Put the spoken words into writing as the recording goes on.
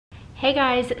Hey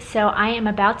guys, so I am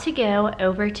about to go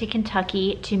over to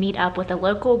Kentucky to meet up with a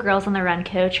local Girls on the Run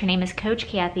coach. Her name is Coach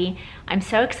Kathy. I'm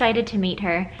so excited to meet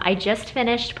her. I just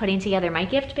finished putting together my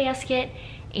gift basket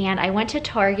and I went to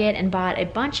Target and bought a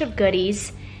bunch of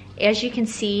goodies. As you can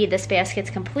see, this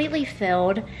basket's completely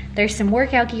filled. There's some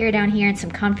workout gear down here and some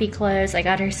comfy clothes. I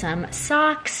got her some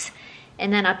socks.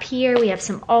 And then up here we have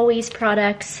some Always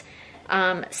products,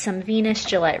 some Venus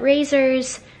Gillette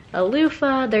razors, a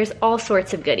loofah, there's all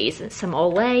sorts of goodies, some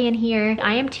Olay in here.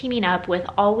 I am teaming up with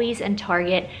Always and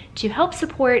Target to help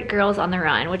support Girls on the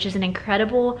Run, which is an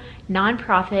incredible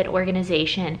nonprofit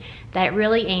organization that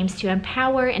really aims to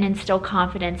empower and instill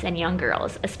confidence in young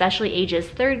girls, especially ages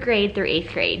 3rd grade through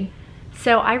 8th grade.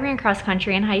 So I ran cross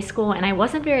country in high school and I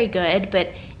wasn't very good,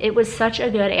 but it was such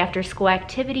a good after school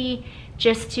activity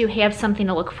just to have something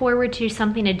to look forward to,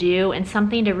 something to do, and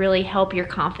something to really help your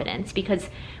confidence. Because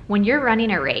when you're running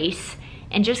a race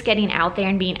and just getting out there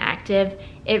and being active,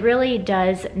 it really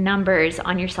does numbers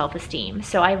on your self-esteem.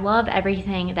 So I love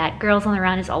everything that Girls on the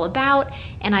Run is all about,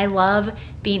 and I love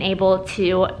being able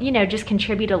to, just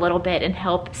contribute a little bit and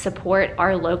help support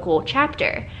our local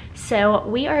chapter. So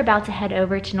we are about to head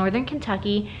over to Northern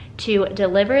Kentucky to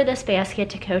deliver this basket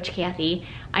to Coach Kathy.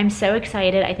 I'm so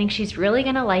excited. I think she's really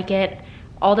gonna like it.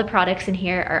 All the products in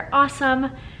here are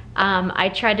awesome. I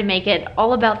tried to make it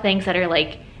all about things that are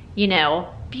like,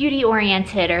 beauty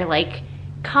oriented or like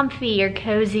comfy or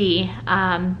cozy,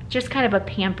 just kind of a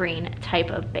pampering type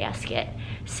of basket.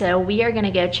 So we are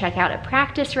gonna go check out a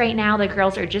practice right now. The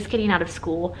girls are just getting out of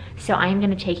school, so I am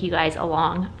gonna take you guys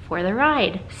along for the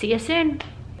ride. See you soon.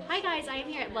 Hi guys, I am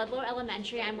here at Ludlow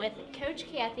Elementary. I'm with Coach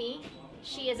Kathy.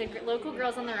 She is a local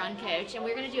Girls on the Run coach, and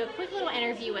we're gonna do a quick little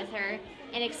interview with her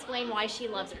and explain why she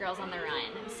loves Girls on the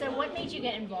Run. So what made you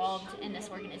get involved in this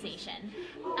organization?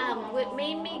 What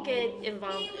made me get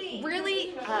involved,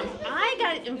 really, I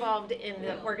got involved in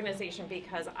the organization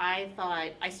because I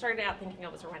started out thinking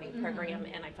it was a running program,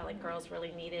 and I felt like girls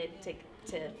really needed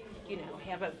to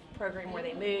have a program where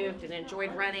they moved and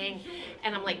enjoyed running.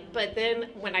 And I'm like, but then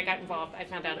when I got involved, I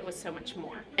found out it was so much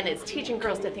more. And it's teaching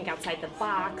girls to think outside the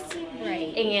box,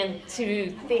 right, and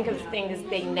to think of things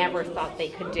they never thought they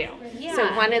could do. Yeah.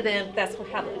 So one of them, that's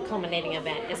how the culminating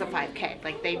event is a 5K.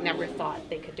 Like they never thought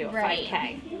they could do a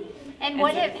 5K. And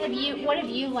what have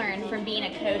you learned from being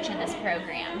a coach in this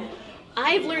program?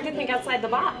 I've learned to think outside the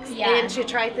box and to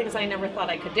try things I never thought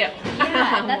I could do.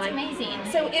 Yeah, that's amazing.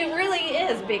 So it really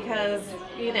is, because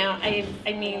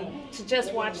I mean, to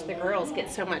just watch the girls get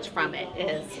so much from it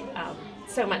is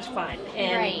so much fun,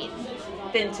 and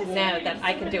then to know that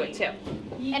I can do it too.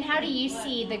 And how do you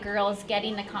see the girls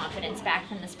getting the confidence back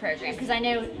from this program? Because I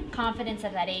know confidence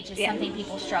at that age is something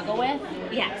people struggle with.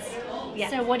 Yes.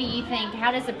 Yes. So what do you think?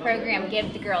 How does the program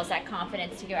give the girls that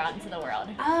confidence to go out into the world?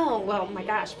 Oh, well, my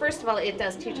gosh. First of all, it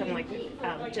does teach them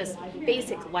just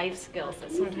basic life skills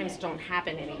that sometimes don't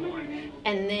happen anymore.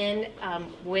 And then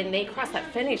when they cross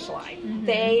that finish line,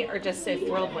 they are just so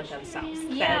thrilled with themselves.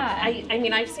 Yeah. I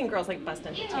mean, I've seen girls like bust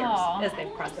into tears as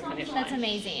they've crossed the finish line. That's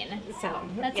amazing. So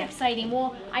that's exciting.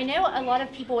 Well, I know a lot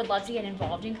of people would love to get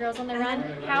involved in Girls on the Run.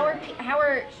 How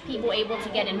are people able to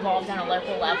get involved on a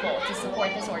local level to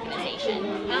support this organization?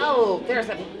 Oh, there's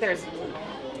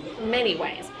many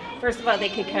ways. First of all, they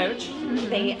could coach.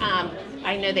 They,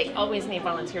 I know they always need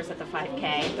volunteers at the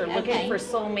 5K. They're looking for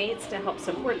soulmates to help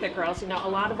support the girls. A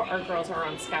lot of our girls are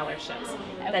on scholarships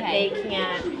that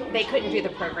they couldn't do the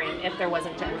program if there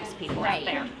wasn't generous people out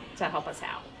there to help us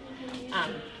out.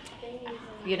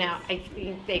 I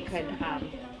think they could,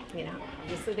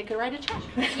 obviously they could write a check.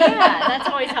 Yeah, that's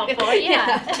always helpful.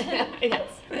 Yeah. Yes.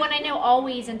 When I know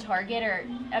Always and Target are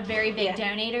very big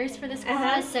donators for this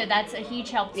cause, so that's a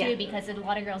huge help too, because a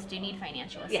lot of girls do need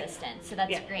financial assistance. So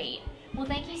that's great. Well,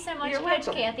 thank you so much, Coach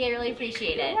Kathy. I really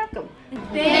appreciate it. You're welcome.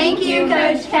 Thank you,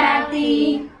 Coach Kathy.